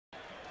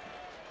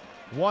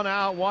1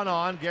 out, 1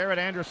 on. Garrett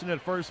Anderson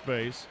at first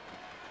base.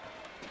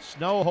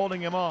 Snow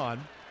holding him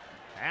on.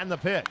 And the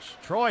pitch.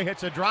 Troy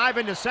hits a drive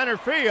into center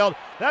field.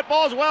 That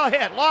ball's well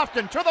hit.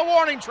 Lofton to the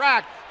warning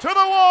track. To the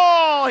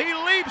wall. He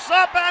leaps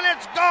up and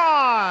it's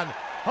gone.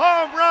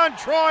 Home run,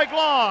 Troy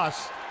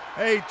Glaus.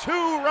 A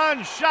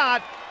 2-run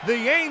shot.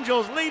 The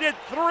Angels lead it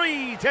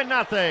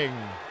 3-0.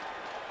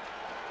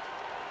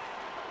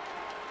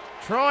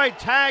 Troy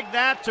tagged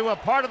that to a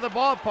part of the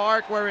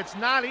ballpark where it's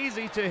not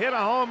easy to hit a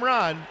home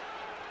run.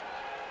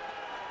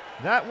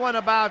 That one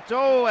about,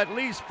 at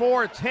least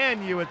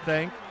 410, you would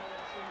think.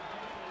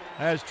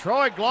 As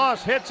Troy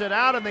Glaus hits it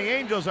out and the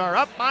Angels are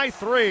up by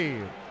 3.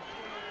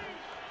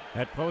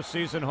 That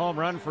postseason home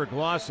run for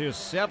Glaus is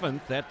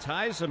 7th. That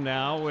ties him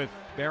now with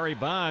Barry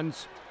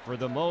Bonds for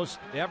the most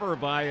ever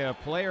by a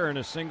player in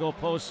a single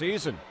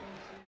postseason.